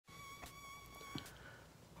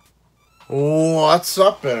What's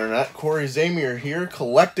up, Internet? Cory Zamier here,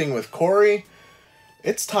 collecting with Cory.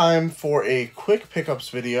 It's time for a quick pickups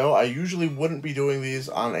video. I usually wouldn't be doing these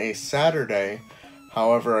on a Saturday.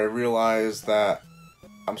 However, I realized that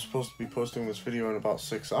I'm supposed to be posting this video in about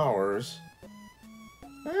 6 hours.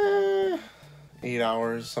 8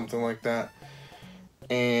 hours, something like that.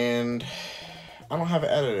 And I don't have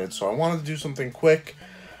it edited, so I wanted to do something quick.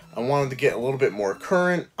 I wanted to get a little bit more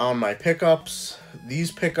current on my pickups.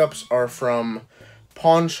 These pickups are from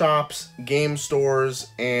pawn shops, game stores,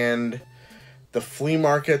 and the flea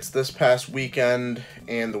markets this past weekend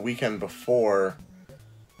and the weekend before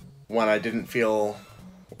when I didn't feel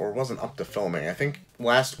or wasn't up to filming. I think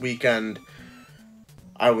last weekend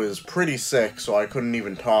I was pretty sick, so I couldn't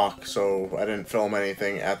even talk, so I didn't film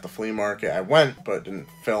anything at the flea market. I went, but didn't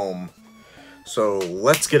film. So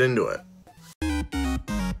let's get into it.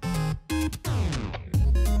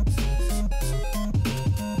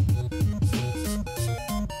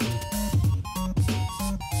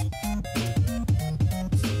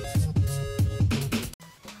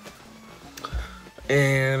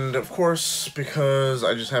 And of course, because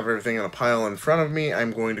I just have everything in a pile in front of me,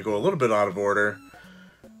 I'm going to go a little bit out of order.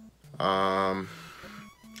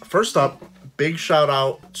 First up, big shout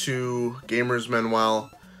out to Gamers Manuel.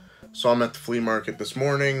 Saw him at the flea market this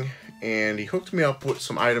morning, and he hooked me up with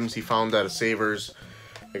some items he found at a Savers.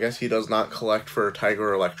 I guess he does not collect for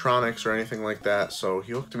Tiger Electronics or anything like that, so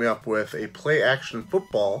he hooked me up with a Play Action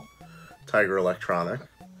Football Tiger Electronic.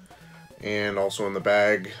 And also in the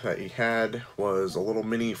bag that he had was a little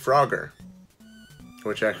mini Frogger,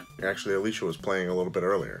 which actually Alicia was playing a little bit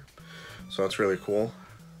earlier. So that's really cool.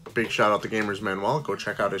 Big shout out to Gamers Manuel. Go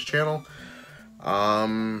check out his channel.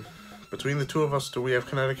 Between the two of us, do we have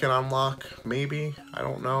Connecticut on lock? Maybe. I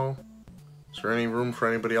don't know. Is there any room for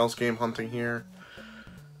anybody else game hunting here?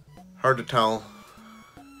 Hard to tell.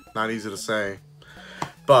 Not easy to say.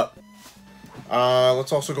 But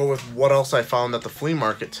let's also go with what else I found at the flea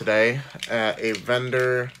market today at a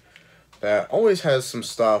vendor that always has some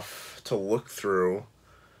stuff to look through.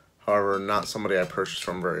 However, not somebody I purchase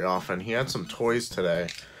from very often. He had some toys today.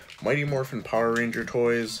 Mighty Morphin Power Ranger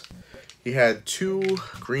toys. He had 2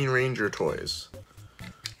 Green Ranger toys.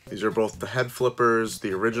 These are both the head flippers,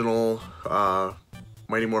 the original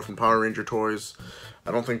Mighty Morphin Power Ranger toys.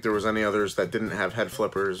 I don't think there was any others that didn't have head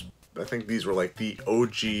flippers. I think these were like the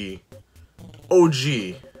OG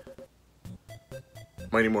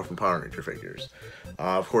Mighty Morphin Power Ranger figures.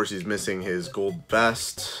 Of course, he's missing his gold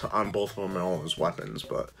vest on both of them and all of his weapons,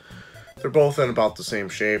 but they're both in about the same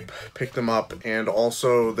shape. Picked them up, and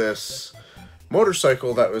also this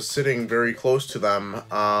motorcycle that was sitting very close to them.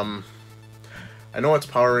 I know it's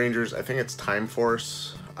Power Rangers. I think it's Time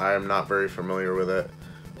Force. I am not very familiar with it.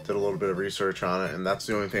 Did a little bit of research on it, and that's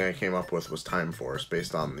the only thing I came up with was Time Force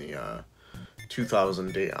based on the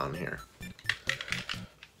 2000 date on here.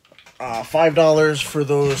 $5 for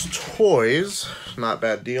those toys. Not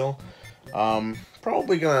bad deal.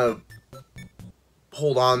 Probably gonna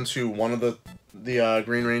hold on to one of the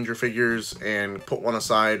Green Ranger figures and put one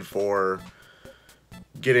aside for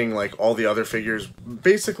getting like all the other figures.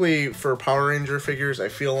 Basically, for Power Ranger figures, I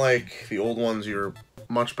feel like the old ones, you're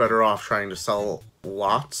much better off trying to sell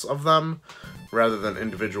lots of them rather than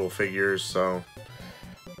individual figures. So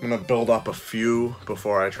I'm gonna build up a few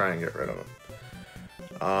before I try and get rid of them.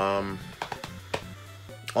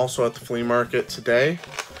 Also at the flea market today,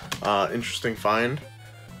 interesting find.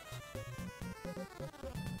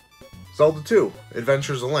 Zelda 2,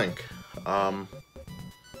 Adventures of Link.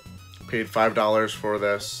 Paid $5 for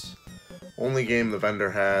this. Only game the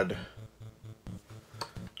vendor had.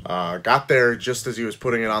 Got there just as he was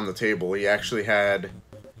putting it on the table. He actually had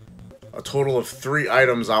a total of 3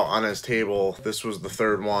 items out on his table. This was the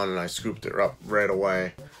 3rd one, and I scooped it up right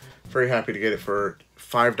away. Very happy to get it for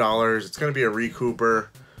 $5. It's going to be a recouper.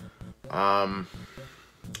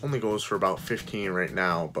 Only goes for about $15 right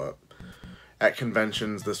now, but at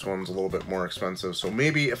conventions, this one's a little bit more expensive. So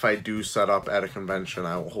maybe if I do set up at a convention,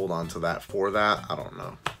 I will hold on to that for that. I don't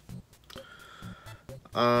know.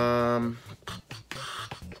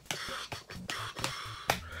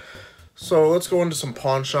 So let's go into some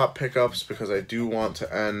pawn shop pickups because I do want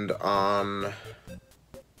to end on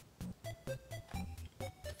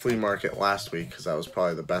flea market last week because that was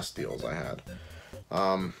probably the best deals I had.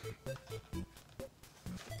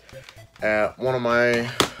 At one of my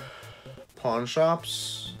pawn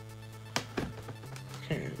shops,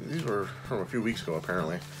 okay, these were from a few weeks ago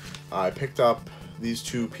apparently, I picked up these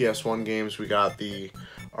 2 PS1 games. We got the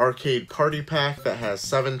arcade party pack that has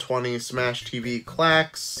 720 Smash TV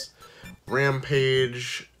Clacks,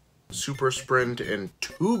 Rampage, Super Sprint, and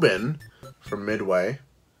Tubin from Midway.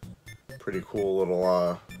 Pretty cool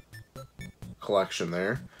little collection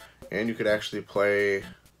there. And you could actually play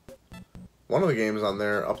one of the games on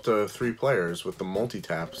there up to 3 players with the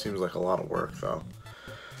multi-tap. Seems like a lot of work though.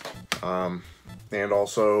 And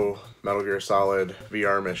also Metal Gear Solid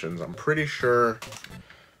VR missions. I'm pretty sure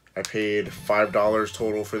I paid $5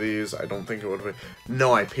 total for these. I don't think it would have been.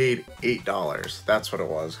 No, I paid $8. That's what it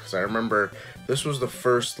was. Because I remember this was the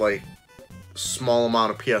first, like, small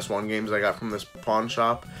amount of PS1 games I got from this pawn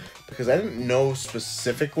shop. Because I didn't know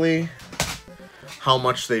specifically how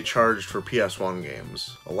much they charged for PS1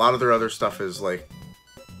 games. A lot of their other stuff is, like,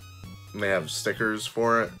 they have stickers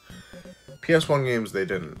for it. PS1 games, they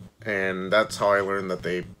didn't. And that's how I learned that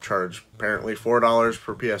they charge, apparently, $4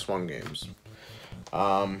 for PS1 games.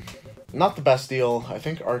 Not the best deal. I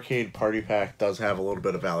think Arcade Party Pack does have a little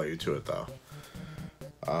bit of value to it, though.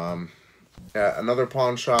 At another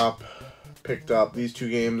pawn shop, picked up these 2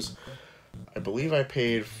 games. I believe I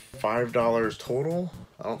paid $5 total.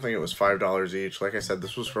 I don't think it was $5 each. Like I said,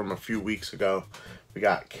 this was from a few weeks ago. We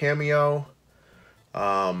got Cameo,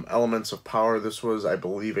 Elements of Power. This was, I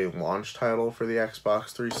believe, a launch title for the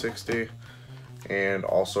Xbox 360. And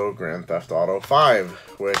also Grand Theft Auto 5,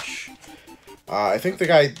 which I think the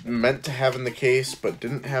guy meant to have in the case, but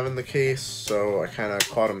didn't have in the case, so I kind of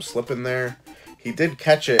caught him slipping there. He did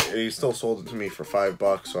catch it, and he still sold it to me for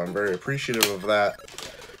 $5, so I'm very appreciative of that.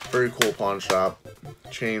 Very cool pawn shop.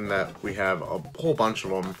 Chain that we have a whole bunch of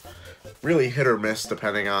them. Really hit or miss,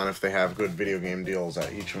 depending on if they have good video game deals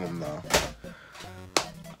at each of them,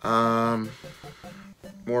 though.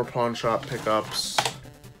 More pawn shop pickups.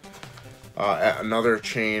 At another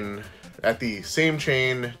chain, at the same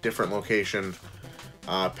chain, different location,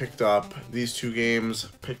 picked up these 2 games,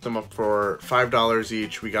 picked them up for $5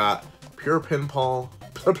 each. We got Pure Pinball.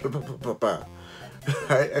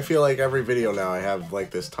 I feel like every video now I have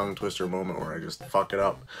like this tongue twister moment where I just fuck it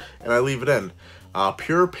up and I leave it in.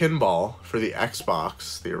 Pure Pinball for the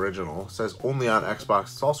Xbox, the original. It says only on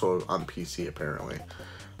Xbox. It's also on PC apparently.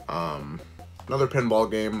 Another pinball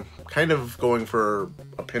game, kind of going for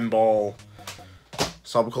a pinball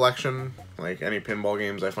sub-collection. Like any pinball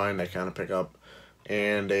games I find, I kind of pick up.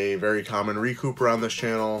 And a very common recouper on this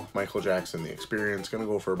channel, Michael Jackson, The Experience, gonna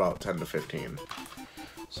go for about 10 to 15.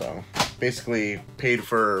 So, basically paid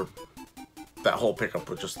for that whole pickup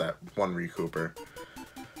with just that one recouper.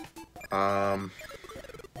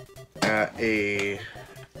 At a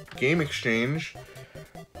game exchange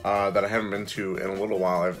that I haven't been to in a little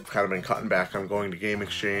while, I've kind of been cutting back on going to game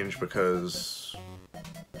exchange because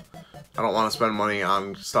I don't want to spend money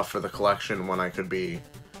on stuff for the collection when I could be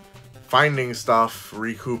finding stuff,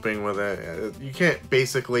 recouping with it. You can't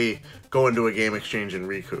basically go into a game exchange and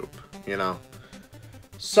recoup, you know?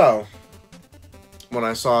 So, when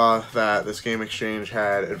I saw that this game exchange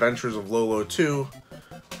had Adventures of Lolo 2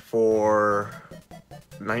 for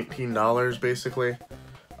 $19, basically,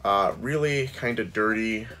 really kind of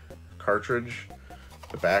dirty cartridge.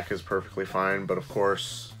 The back is perfectly fine, but of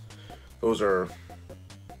course, those are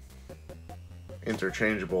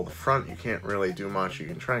interchangeable. The front, you can't really do much. You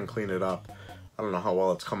can try and clean it up. I don't know how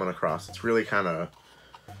well it's coming across. It's really kind of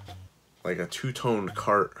like a two-toned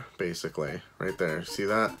cart, basically, right there. See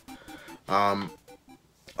that? A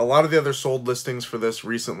lot of the other sold listings for this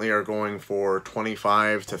recently are going for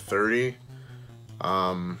 $25 to $30.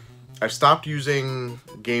 I've stopped using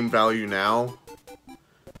Game Value Now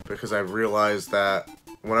because I've realized that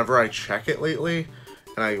whenever I check it lately,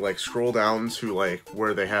 and I like scroll down to like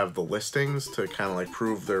where they have the listings to kind of like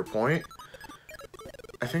prove their point,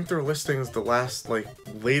 I think their listings, the last like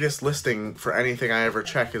latest listing for anything I ever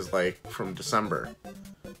check is like from December,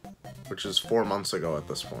 which is 4 months ago at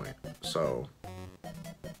this point. So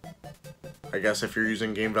I guess if you're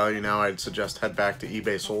using Game Value Now, I'd suggest head back to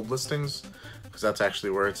eBay sold listings, because that's actually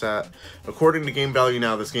where it's at. According to Game Value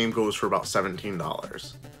Now, this game goes for about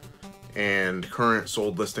 $17. And current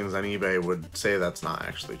sold listings on eBay would say that's not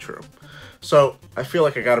actually true. So I feel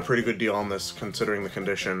like I got a pretty good deal on this considering the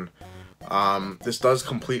condition. This does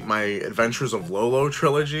complete my Adventures of Lolo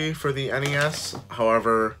trilogy for the NES.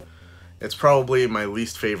 However, it's probably my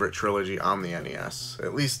least favorite trilogy on the NES.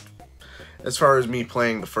 At least as far as me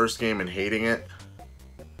playing the first game and hating it,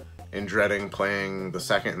 and dreading playing the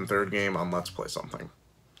second and third game on Let's Play Something.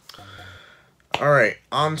 Alright,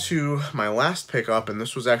 on to my last pickup, and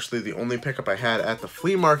this was actually the only pickup I had at the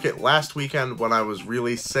flea market last weekend when I was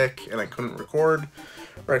really sick and I couldn't record,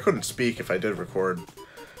 or I couldn't speak if I did record.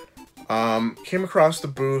 Came across the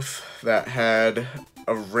booth that had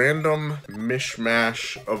a random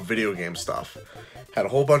mishmash of video game stuff. Had a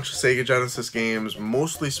whole bunch of Sega Genesis games,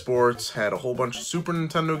 mostly sports. Had a whole bunch of Super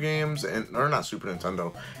Nintendo games, or not Super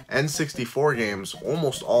Nintendo, N64 games,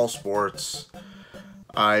 almost all sports.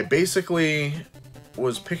 I basically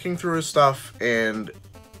was picking through his stuff and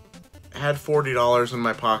had $40 in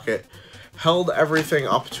my pocket, held everything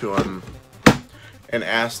up to him, and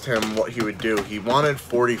asked him what he would do. He wanted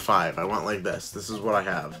 45. I went like this. This is what I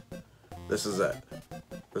have. This is it.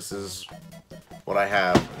 This is what I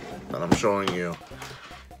have that I'm showing you.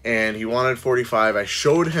 And he wanted 45. I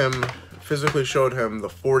showed him, physically showed him the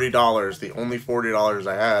 $40, the only $40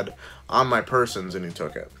 I had on my persons, and he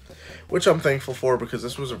took it. Which I'm thankful for, because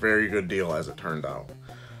this was a very good deal as it turned out.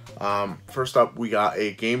 First up, we got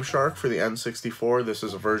a Game Shark for the N64. This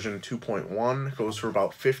is a version 2.1. Goes for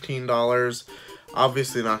about $15.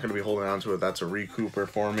 Obviously not going to be holding on to it. That's a recouper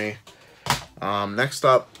for me. Next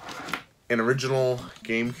up, an original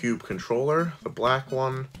GameCube controller, the black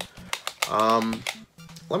one.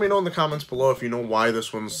 Let me know in the comments below if you know why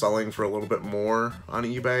this one's selling for a little bit more on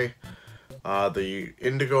eBay. The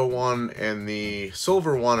indigo one and the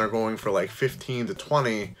silver one are going for like 15 to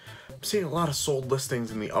 20. I'm seeing a lot of sold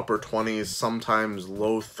listings in the upper 20s, sometimes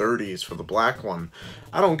low 30s for the black one.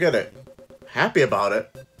 I don't get it. Happy about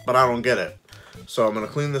it, but I don't get it. So I'm going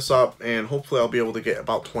to clean this up, and hopefully I'll be able to get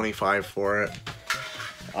about 25 for it.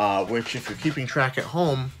 Which, if you're keeping track at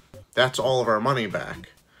home, that's all of our money back.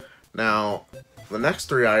 Now, the next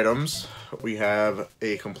three items, we have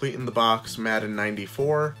a complete in the box Madden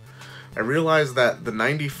 94. I realized that the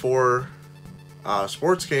 94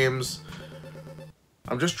 sports games,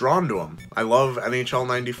 I'm just drawn to them. I love NHL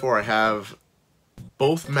 94. I have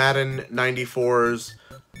both Madden 94s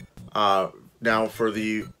now for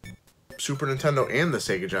the Super Nintendo and the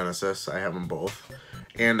Sega Genesis. I have them both.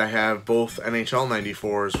 And I have both NHL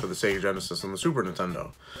 94s for the Sega Genesis and the Super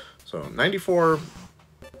Nintendo. So 94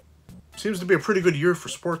 seems to be a pretty good year for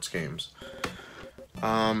sports games.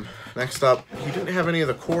 Next up, he didn't have any of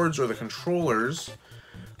the cords or the controllers.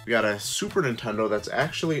 We got a Super Nintendo that's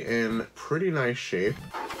actually in pretty nice shape.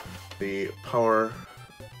 The power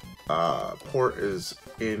port is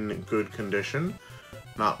in good condition.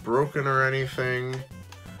 Not broken or anything.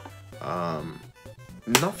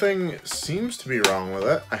 Nothing seems to be wrong with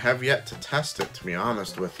it. I have yet to test it, to be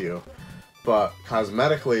honest with you. But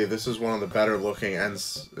cosmetically, this is one of the better looking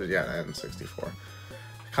N64.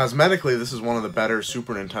 Cosmetically, this is one of the better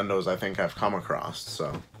Super Nintendos I think I've come across.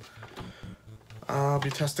 So I'll be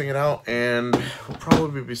testing it out, and we'll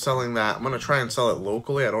probably be selling that. I'm going to try and sell it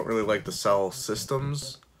locally. I don't really like to sell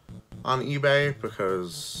systems on eBay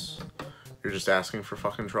because you're just asking for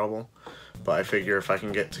fucking trouble. But I figure if I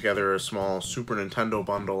can get together a small Super Nintendo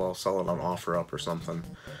bundle, I'll sell it on OfferUp or something.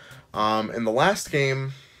 And the last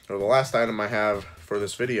game, or the last item I have for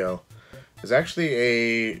this video, is actually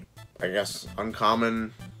a, I guess,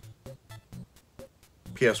 uncommon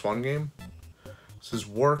PS1 game. This is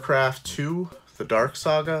Warcraft 2, The Dark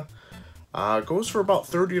Saga. Goes for about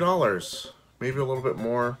 $30, maybe a little bit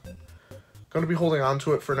more. Going to be holding on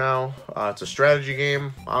to it for now. It's a strategy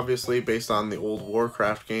game, obviously, based on the old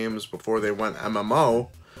Warcraft games before they went MMO.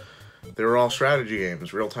 They were all strategy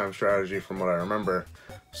games, real-time strategy from what I remember.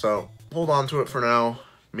 So, hold on to it for now.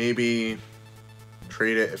 Maybe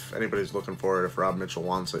trade it if anybody's looking for it, if Rob Mitchell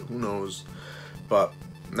wants it, who knows. But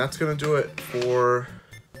that's going to do it for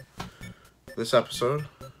this episode.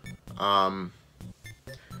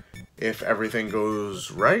 If everything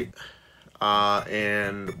goes right,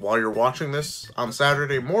 and while you're watching this on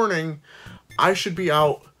Saturday morning, I should be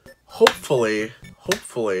out, hopefully,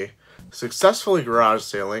 successfully garage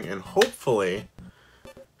sailing, and hopefully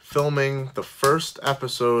filming the first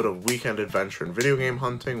episode of Weekend Adventure and Video Game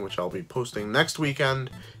Hunting, which I'll be posting next weekend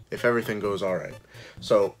if everything goes alright.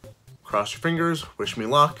 So, cross your fingers, wish me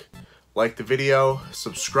luck, like the video,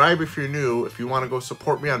 subscribe if you're new. If you want to go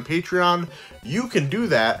support me on Patreon, you can do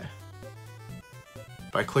that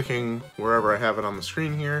by clicking wherever I have it on the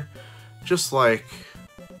screen here, just like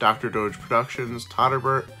Dr. Doge Productions,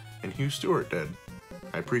 Todderbert, and Hugh Stewart did.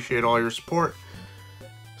 I appreciate all your support.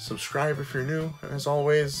 Subscribe if you're new, and as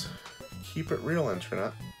always, keep it real,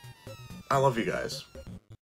 Internet. I love you guys.